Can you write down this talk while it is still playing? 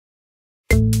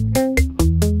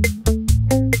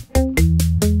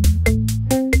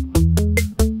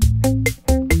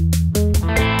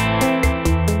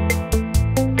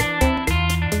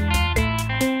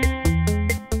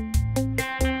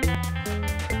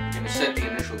set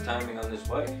the initial timing on this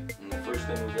bike, and the first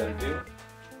thing we gotta do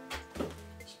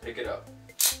is pick it up.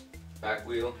 Back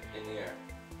wheel in the air.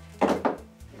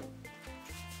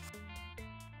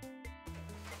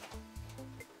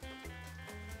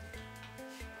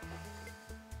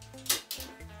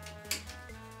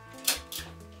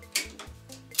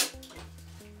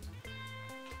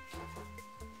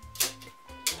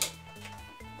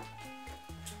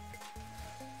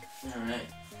 Alright,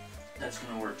 that's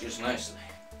going to work just nicely.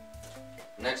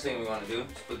 Next thing we want to do is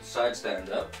put the side stand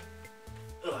up.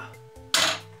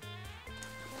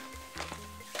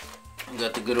 I've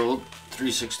got the good old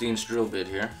 3/16 drill bit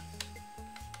here.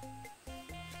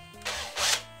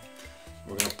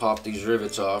 We're going to pop these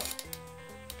rivets off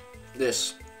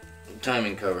this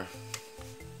timing cover.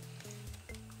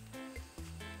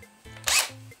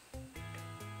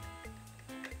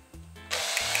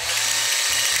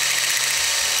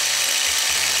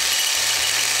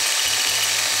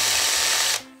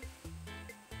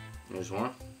 There's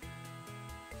one.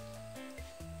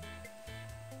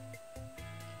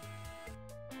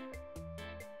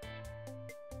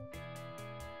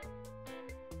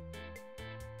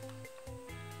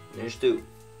 There's two.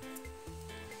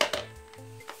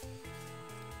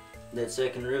 That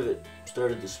second rivet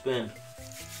started to spin.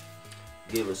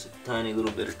 Gave us a tiny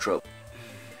little bit of trouble.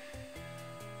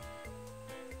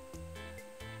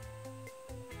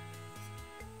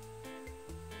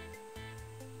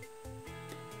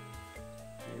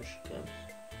 Here she comes.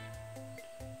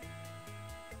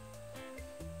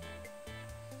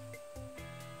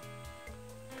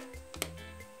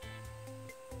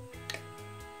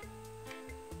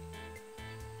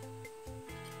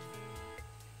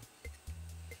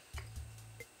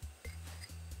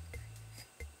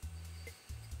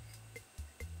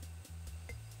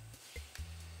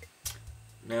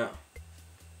 Now,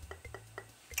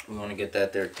 we want to get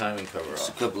that there timing cover off. Just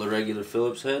a couple of regular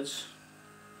Phillips heads.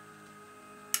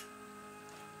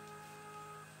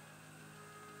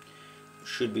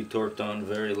 Should be torqued on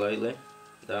very lightly.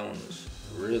 That one is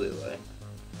really light.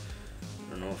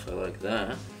 I don't know if I like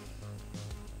that.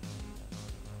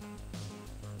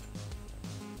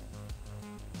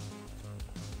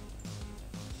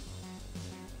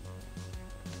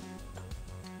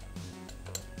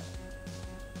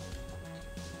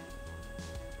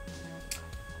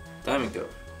 Timing cover.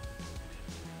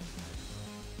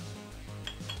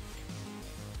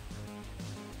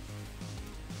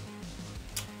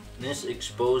 This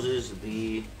exposes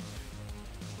the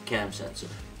cam sensor.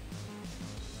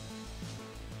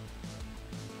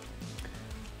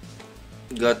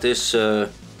 Got this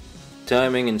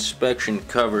timing inspection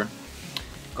cover.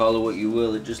 Call it what you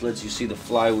will, it just lets you see the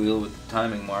flywheel with the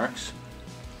timing marks.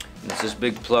 And it's this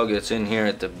big plug that's in here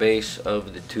at the base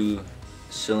of the two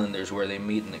cylinders where they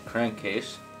meet in the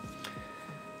crankcase,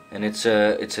 and it's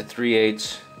a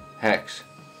 3/8 hex.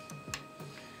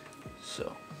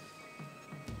 So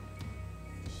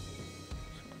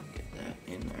get that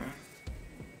in there.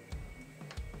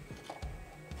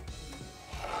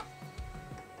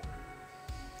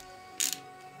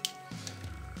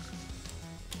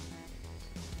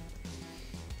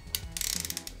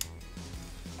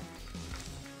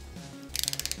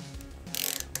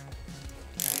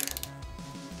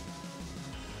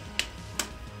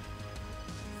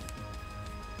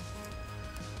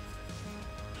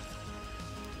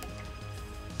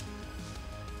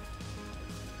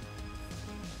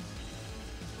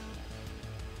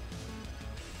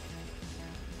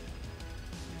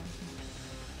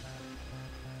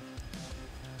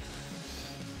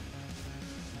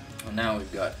 And now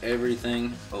we've got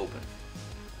everything open.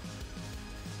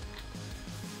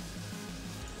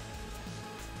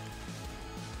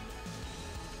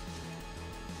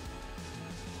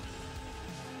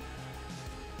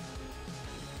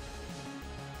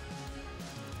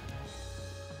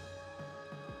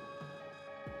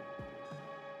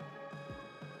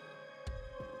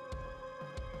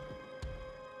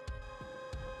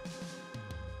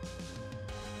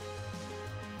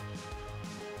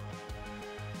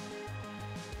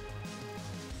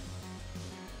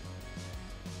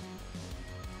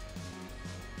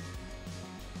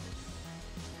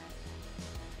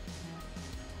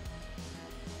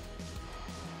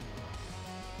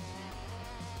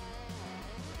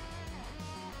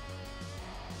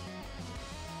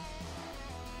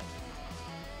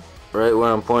 Right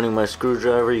where I'm pointing my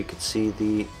screwdriver, you can see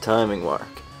the timing mark.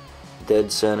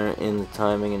 Dead center in the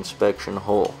timing inspection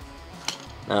hole.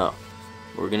 Now,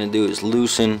 what we're going to do is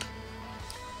loosen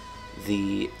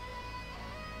the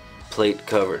plate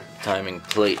cover, timing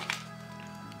plate.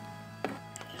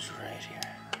 It's right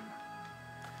here.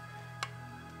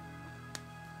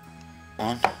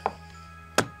 One,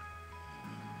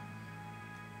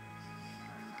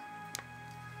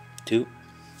 2.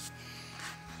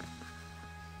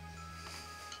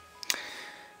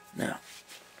 Now,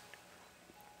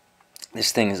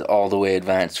 this thing is all the way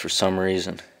advanced for some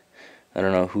reason. I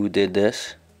don't know who did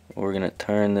this. We're gonna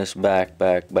turn this back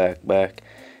until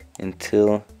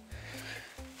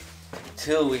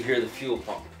we hear the fuel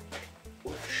pump,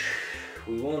 which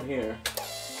we won't hear.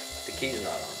 The key's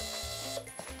not on.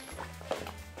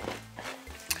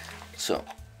 So,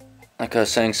 like I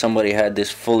was saying, somebody had this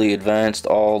fully advanced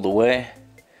all the way.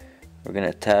 We're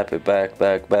gonna tap it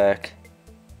back,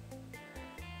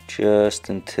 just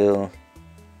until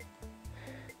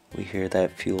we hear that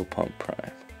fuel pump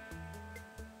prime.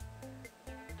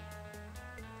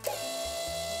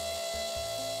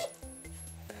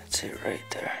 That's it right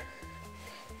there.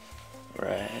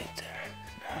 Right there.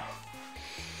 Now.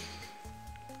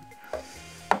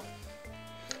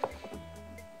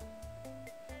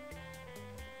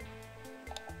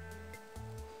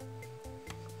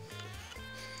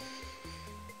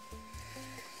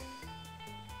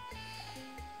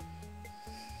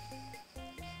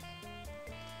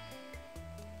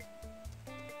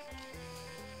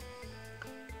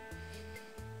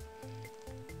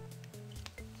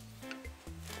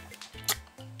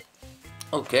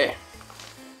 Okay.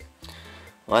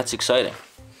 Well, that's exciting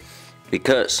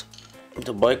because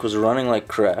the bike was running like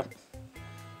crap.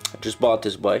 I just bought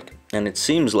this bike and it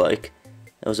seems like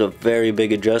that was a very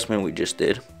big adjustment we just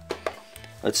did.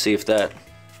 Let's see if that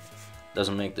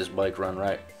doesn't make this bike run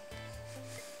right.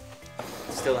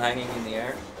 It's still hanging in the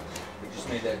air. We just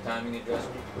made that timing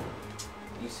adjustment.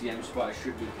 ECM spot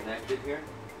should be connected here.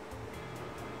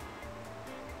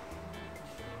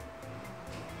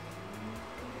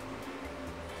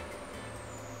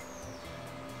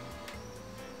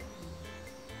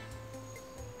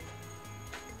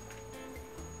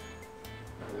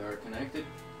 We are connected.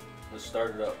 Let's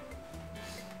start it up.